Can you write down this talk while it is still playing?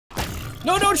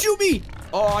No, don't shoot me!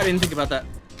 Oh, I didn't think about that.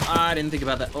 I didn't think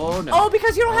about that. Oh, no. Oh,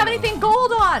 because you don't have anything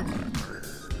gold on.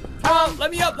 Oh,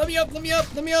 let me up, let me up, let me up,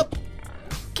 let me up.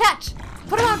 Catch.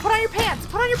 Put it on. Put on your pants.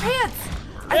 Put on your pants.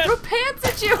 I threw pants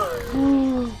at you.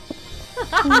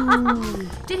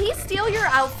 Did he steal your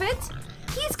outfit?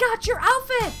 He's got your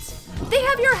outfit. They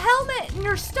have your helmet and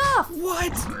your stuff.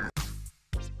 What?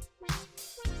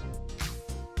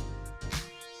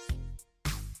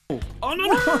 Oh, no,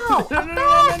 Wow,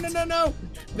 no.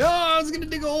 No, I was going to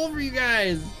dig a hole for you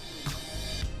guys.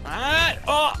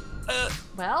 Well,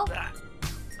 Well,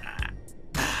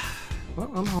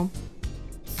 I'm home.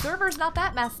 server's not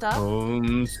that messed up.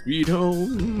 Home, sweet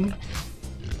home.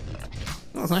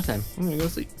 Oh, it's nighttime. I'm gonna go to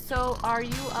sleep. So are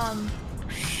you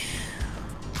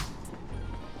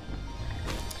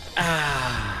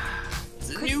It's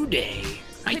a new day.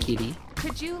 Hi, kitty.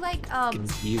 Could you like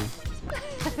It's you.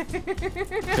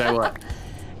 Try what?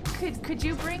 Could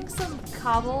you bring some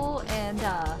cobble and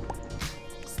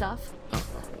stuff?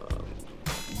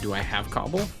 Do I have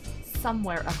cobble?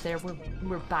 Somewhere up there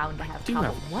we're bound to have Do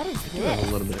cobble. have- What is I do have this?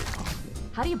 a little bit of cobble.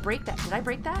 How do you break that? Did I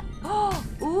break that? Oh,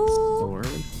 ooh. Sword.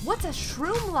 What's a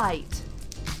shroom light?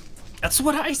 That's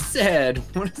what I said.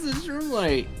 What is this room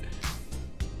light?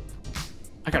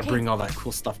 I gotta bring all that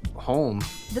cool stuff home.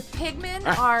 The pigmen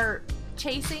Ah. are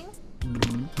chasing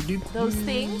those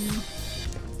things.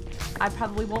 I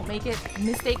probably won't make it.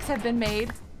 Mistakes have been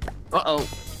made. Uh-oh.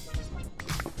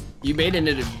 You made an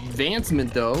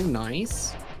advancement, though.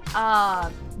 Nice.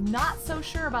 Not so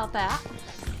sure about that.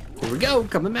 Here we go.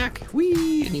 Coming back.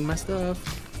 Whee! I need my stuff.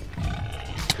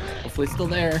 Hopefully it's still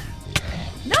there.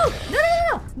 No!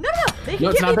 They can No,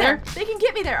 it's get me not there. there? They can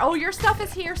get me there. Oh, your stuff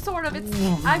is here, sort of.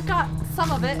 I've got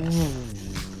some of it.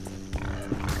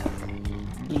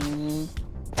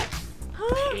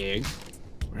 Pig.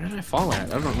 Where did I fall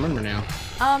at? I don't remember now.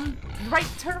 Right,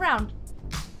 turn around.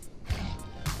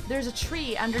 There's a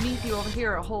tree underneath you over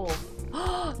here, a hole.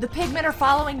 The pigmen are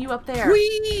following you up there.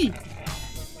 Whee!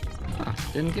 Huh,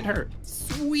 didn't get hurt.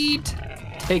 Sweet.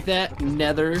 Take that,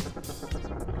 nether.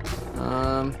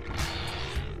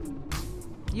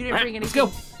 You didn't Alright, bring let's anything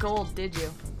go. gold, did you?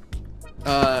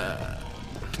 No,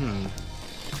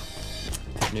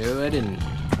 I didn't.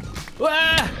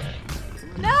 Ah!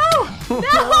 No!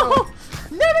 No!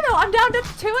 I'm down to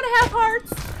 2.5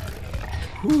 hearts.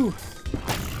 Whew.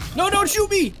 No, don't shoot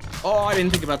me! Oh, I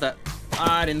didn't think about that.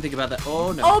 I didn't think about that.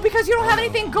 Oh, no. Oh, because you don't have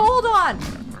anything gold on.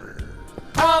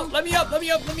 Oh, let me up, let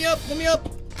me up, let me up, let me up.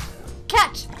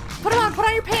 Catch. Put it on. Put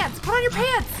on your pants. Put on your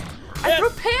pants. I threw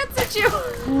pants at you.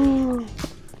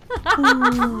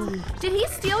 Did he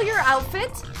steal your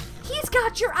outfit? He's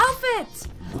got your outfit.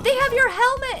 They have your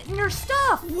helmet and your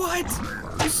stuff. What?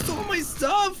 You stole my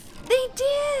stuff? They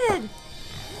did.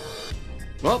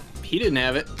 Well, he didn't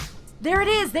have it. There it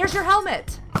is. There's your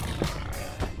helmet.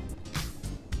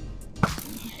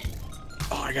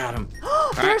 Oh, I got him.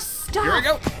 There's stuff. Here I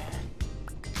go.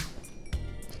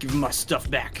 Give him my stuff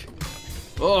back.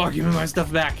 Oh, give me my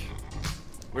stuff back.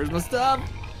 Where's my stuff?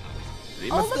 Give me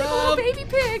my Look at the little baby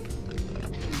pig.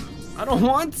 I don't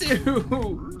want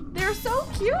to. They're so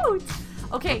cute.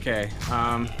 Okay. Okay,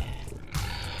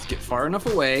 let's get far enough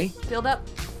away. Build up.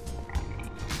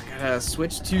 I gotta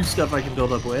switch to stuff I can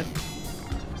build up with.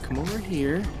 Come over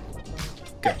here.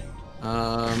 Good.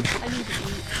 I need to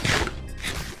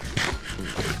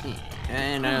eat.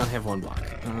 And I only have 1 block.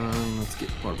 Let's get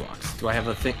more blocks. Do I have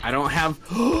a thing? I don't have.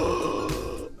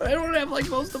 I don't have like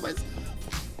most of my.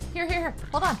 Here.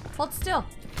 Hold on. Hold still.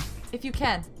 If you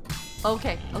can.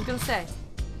 Okay. I was gonna say.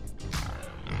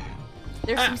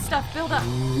 There's some stuff. Build up.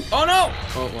 Oh no!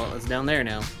 Oh well, it's down there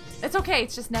now. It's okay.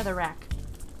 It's just netherrack.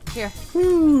 Here.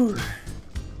 Whew. Come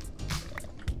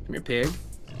here, pig.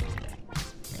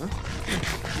 Huh?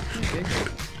 Come here,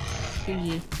 pig.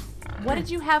 Piggy. What did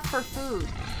you have for food?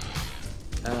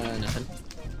 Nothing.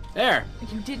 There.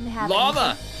 You didn't have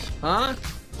Lava. anything. Huh?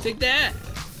 Take that.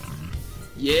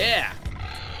 Yeah.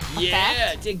 Yeah.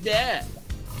 Effect? Take that.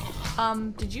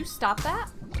 Did you stop that?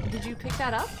 Did you pick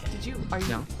that up? Did you? Are you?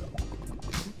 No.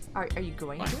 Are you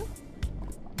going What? to?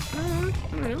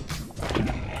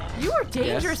 You are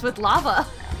dangerous with lava.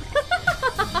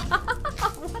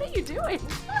 What are you doing?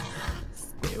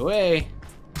 Stay away.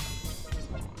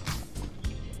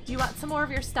 Do you want some more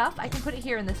of your stuff? I can put it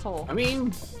here in this hole. I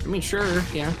mean, sure.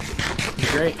 Yeah.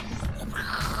 Great.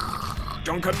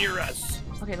 Don't come near us.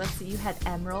 Okay, let's see. You had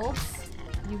emeralds.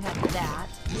 You had that.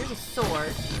 Here's a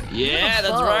sword. Yeah, Here's a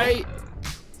that's bow. right.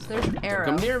 So there's an arrow.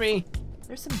 Don't come near me.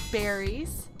 There's some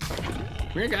berries. Come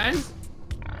here, guys.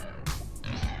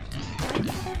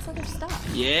 That's other stuff.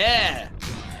 Yeah.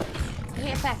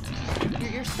 Hey, Effect.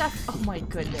 Your stuff. Oh my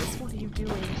goodness. What are you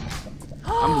doing?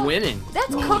 I'm winning. That's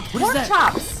cooked What is pork that?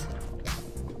 chops.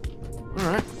 All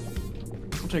right.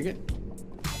 I'll take it.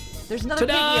 There's another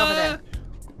piggy over there.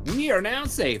 We are now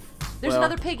safe. There's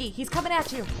another piggy. He's coming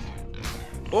at you.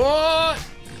 Oh!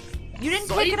 You didn't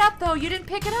pick it up, though. You didn't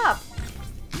pick it up.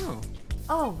 No.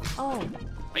 Oh.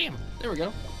 Bam. There we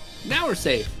go. Now we're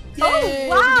safe. Oh, Yay,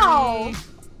 wow. everybody.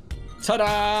 Ta-da!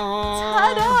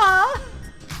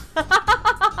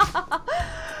 Ta-da!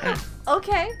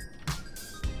 Okay.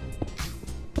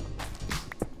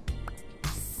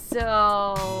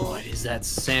 So... What is that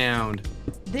sound?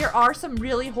 There are some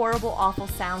really horrible, awful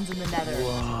sounds in the nether.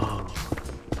 Whoa.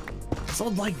 It's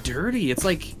all like dirty. It's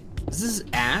like, is this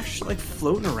ash like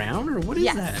floating around or what is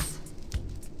that?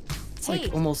 It's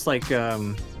like almost like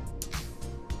I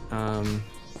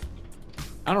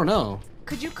don't know.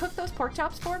 Could you cook those pork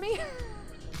chops for me?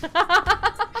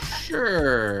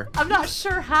 Sure. I'm not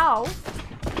sure how.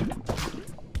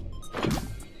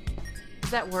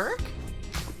 Does that work?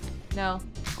 No.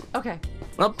 Okay.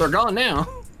 Well, they're gone now.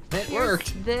 It Here's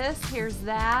worked. This, here's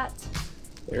that.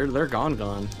 They're gone.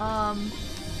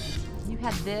 You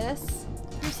had this.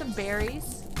 Here's some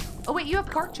berries. Oh wait, you have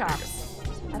pork chops.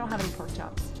 I don't have any pork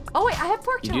chops. Oh wait, I have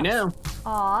pork chops. You do now.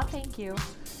 Aw, thank you.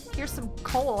 Here's some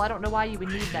coal. I don't know why you would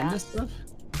need that. This stuff?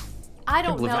 I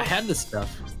don't can't believe know. I had this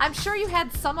stuff. I'm sure you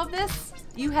had some of this.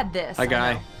 You had this. Hi,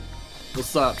 guy.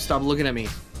 What's up? Stop looking at me.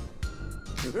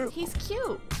 He's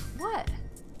cute. What?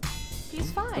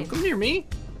 He's fine. Don't come near me.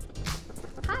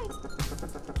 Hi.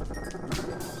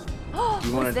 Oh,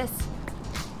 You what wanna- is this?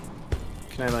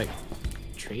 Can I like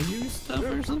trade you stuff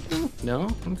or something? No?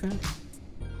 Okay.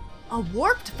 A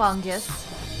warped fungus.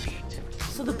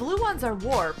 So the blue ones are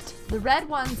warped. The red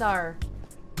ones are...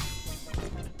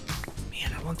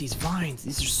 Man, I want these vines.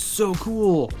 These are so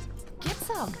cool. Get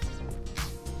some.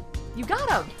 You got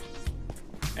them.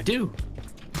 I do.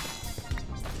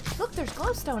 Look, there's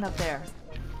glowstone up there.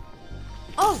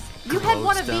 Oh, you had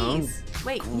one of Glowstone? these.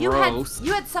 Wait, Gross.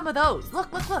 you had some of those.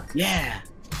 Look, look, look. Yeah.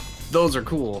 Those are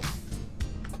cool.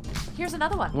 Here's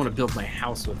another one. I want to build my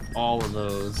house with all of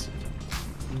those.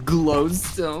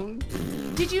 Glowstone.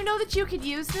 Did you know that you could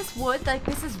use this wood? Like,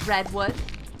 this is redwood.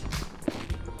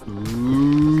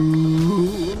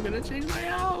 Ooh, I'm gonna change my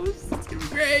house. It's gonna be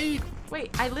great.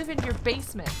 Wait, I live in your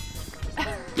basement.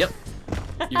 Yep.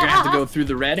 You're gonna have to go through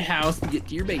the red house to get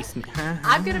to your basement.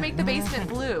 I'm gonna make the basement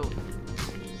blue.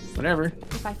 Whatever.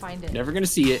 If I find it. Never gonna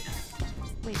see it.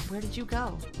 Wait, where did you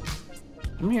go?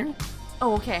 I'm here.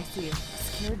 Oh, okay, I see you. It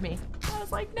scared me. I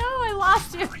was like, no, I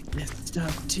lost you. Missed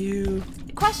stuff too.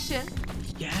 Question.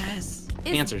 Yes.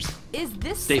 Is, Answers. Is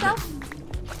this Statement.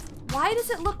 stuff... Why does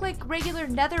it look like regular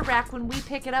netherrack when we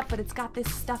pick it up, but it's got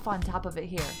this stuff on top of it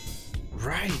here?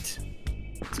 Right.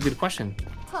 That's a good question.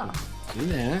 Huh. Do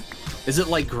that. Is it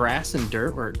like grass and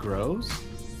dirt where it grows?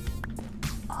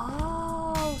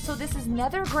 Oh, so this is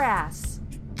nether grass.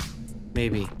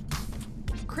 Maybe.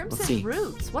 Crimson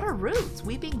roots. What are roots?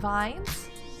 Weeping vines?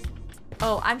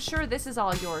 Oh, I'm sure this is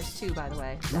all yours too, by the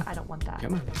way. I don't want that.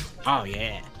 Come on. Oh,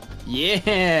 yeah.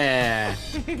 Yeah.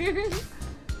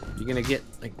 You gonna get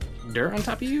like dirt on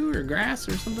top of you or grass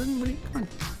or something? What do you, come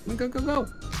on. Go, go, go.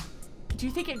 Do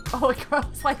you think it, oh, it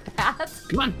grows like that?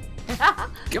 Come on.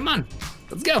 Come on.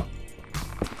 Let's go.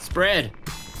 Spread.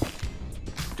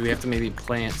 Do we have to maybe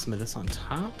plant some of this on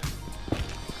top?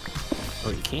 Oh,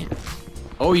 you can't.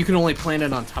 Oh, you can only plant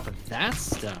it on top of that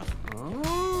stuff.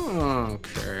 Oh,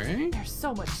 okay. There's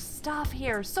so much stuff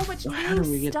here. So much So new how do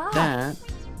we get stuff. that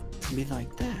to be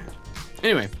like that?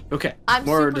 Anyway, okay. I'm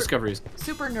More super- discoveries.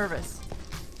 Super nervous.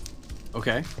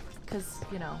 Okay. Because,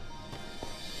 you know,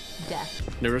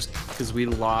 death. Nervous because we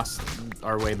lost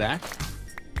our way back.